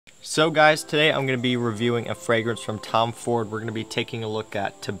So guys, today I'm going to be reviewing a fragrance from Tom Ford. We're going to be taking a look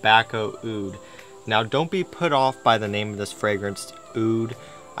at Tobacco Oud. Now don't be put off by the name of this fragrance, Oud.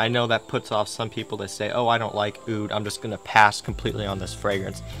 I know that puts off some people that say, oh, I don't like Oud, I'm just going to pass completely on this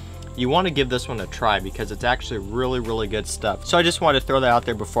fragrance. You want to give this one a try because it's actually really good stuff. So I just wanted to throw that out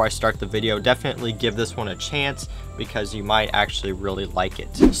there before I start the video. Definitely give this one a chance because you might actually really like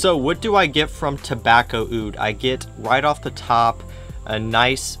it. So what do I get from Tobacco Oud? I get right off the top a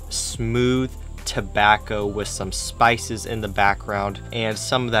nice smooth tobacco with some spices in the background, and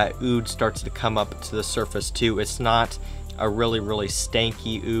some of that oud starts to come up to the surface too. It's not a really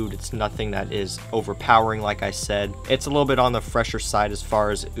stanky oud. It's nothing that is overpowering. Like I said, it's a little bit on the fresher side as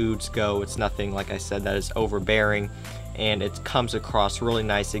far as ouds go. It's nothing, like I said, that is overbearing, and it comes across really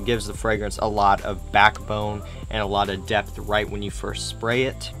nice. It gives the fragrance a lot of backbone and a lot of depth right when you first spray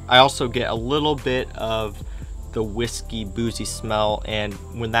it. I also get a little bit of the whiskey boozy smell, and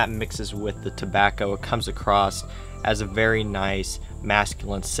when that mixes with the tobacco, it comes across as a very nice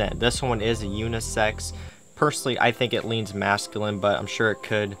masculine scent. This one is a unisex. Personally, I think it leans masculine, but I'm sure it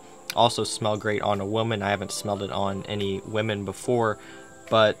could also smell great on a woman. I haven't smelled it on any women before,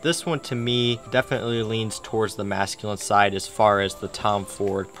 but this one to me definitely leans towards the masculine side as far as the Tom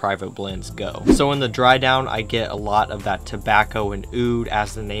Ford private blends go. So in the dry down, I get a lot of that tobacco and oud,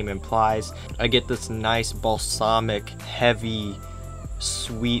 as the name implies. I get this nice balsamic, heavy,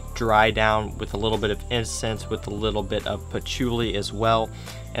 sweet dry down with a little bit of incense, with a little bit of patchouli as well.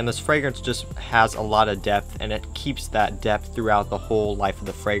 And this fragrance just has a lot of depth, and it keeps that depth throughout the whole life of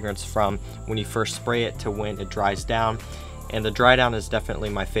the fragrance, from when you first spray it to when it dries down. And the dry down is definitely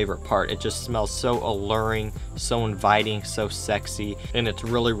my favorite part. It just smells so alluring, so inviting, so sexy, and it's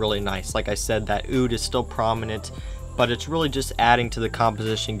really nice. Like I said, that oud is still prominent, but it's really just adding to the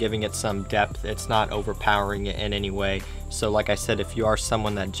composition, giving it some depth. It's not overpowering it in any way. So like I said, if you are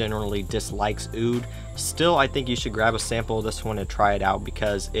someone that generally dislikes oud, still I think you should grab a sample of this one and try it out,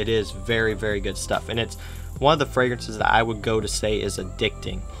 because it is very good stuff. And it's one of the fragrances that I would go to say is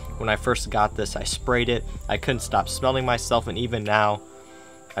addicting. When I first got this, I sprayed it, I couldn't stop smelling myself, and even now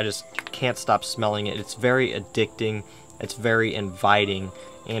I just can't stop smelling it. It's very addicting, it's very inviting,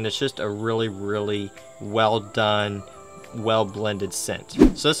 and it's just a really well done, well blended scent.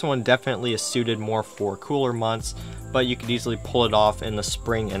 So this one definitely is suited more for cooler months, but you could easily pull it off in the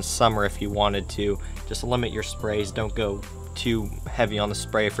spring and summer if you wanted to. Just limit your sprays, don't go too heavy on the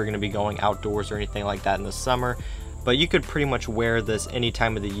spray if you're going to be going outdoors or anything like that in the summer. But you could pretty much wear this any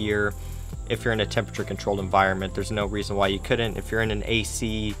time of the year if you're in a temperature controlled environment. There's no reason why you couldn't. If you're in an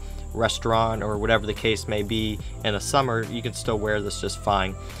AC restaurant or whatever the case may be in the summer, you can still wear this just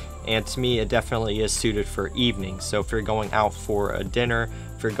fine. And to me, it definitely is suited for evenings. So if you're going out for a dinner,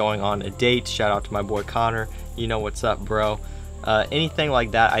 if you're going on a date, shout out to my boy Connor, you know what's up, bro. Anything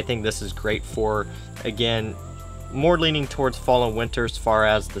like that, I think this is great for. Again, more leaning towards fall and winter as far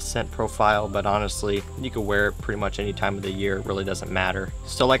as the scent profile, but honestly, you could wear it pretty much any time of the year. It really doesn't matter.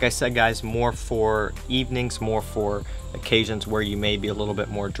 So like I said, guys, more for evenings, more for occasions where you may be a little bit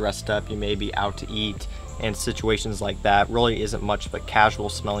more dressed up, you may be out to eat, and situations like that. Really isn't much of a casual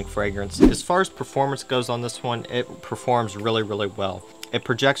smelling fragrance. As far as performance goes on this one, it performs really well. It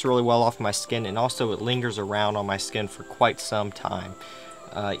projects really well off my skin, and also it lingers around on my skin for quite some time.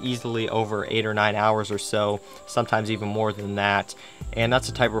 Easily over 8 or 9 hours or so, sometimes even more than that. And that's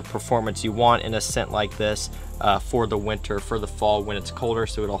the type of performance you want in a scent like this for the winter, for the fall when it's colder,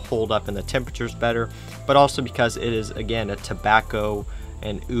 so it'll hold up and the temperatures better, but also because it is, again, a tobacco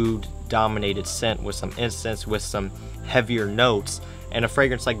and oud dominated scent with some incense, with some heavier notes. And a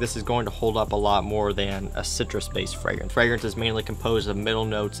fragrance like this is going to hold up a lot more than a citrus-based fragrance. Fragrance is mainly composed of middle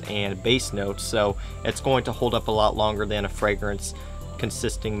notes and base notes, so it's going to hold up a lot longer than a fragrance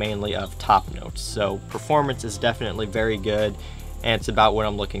consisting mainly of top notes. So performance is definitely very good, and it's about what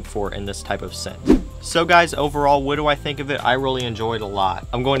I'm looking for in this type of scent. So guys, overall, what do I think of it? I really enjoyed it a lot.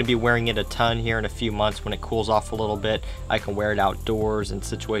 I'm going to be wearing it a ton here in a few months when it cools off a little bit. I can wear it outdoors in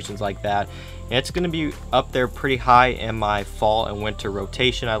situations like that. And it's going to be up there pretty high in my fall and winter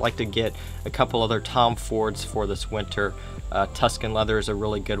rotation. I like to get a couple other Tom Fords for this winter. Tuscan Leather is a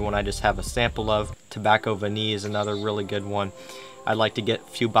really good one I just have a sample of. Tobacco Vanille is another really good one. I'd like to get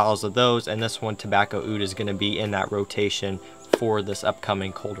a few bottles of those, and this one, Tobacco Oud, is going to be in that rotation for this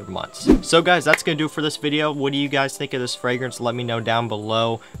upcoming colder months. So guys, that's going to do it for this video. What do you guys think of this fragrance? Let me know down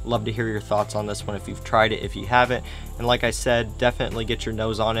below. Love to hear your thoughts on this one if you've tried it, if you haven't. And like I said, definitely get your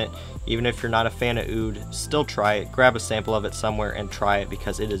nose on it. Even if you're not a fan of oud, still try it. Grab a sample of it somewhere and try it,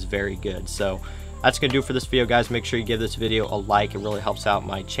 because it is very good. So that's going to do it for this video, guys. Make sure you give this video a like. It really helps out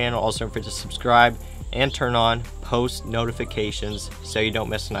my channel. Also, don't forget to subscribe and turn on post notifications so you don't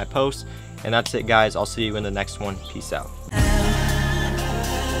miss when I post. And that's it, guys. I'll see you in the next one. Peace out.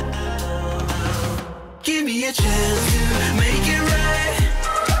 Give me a chance to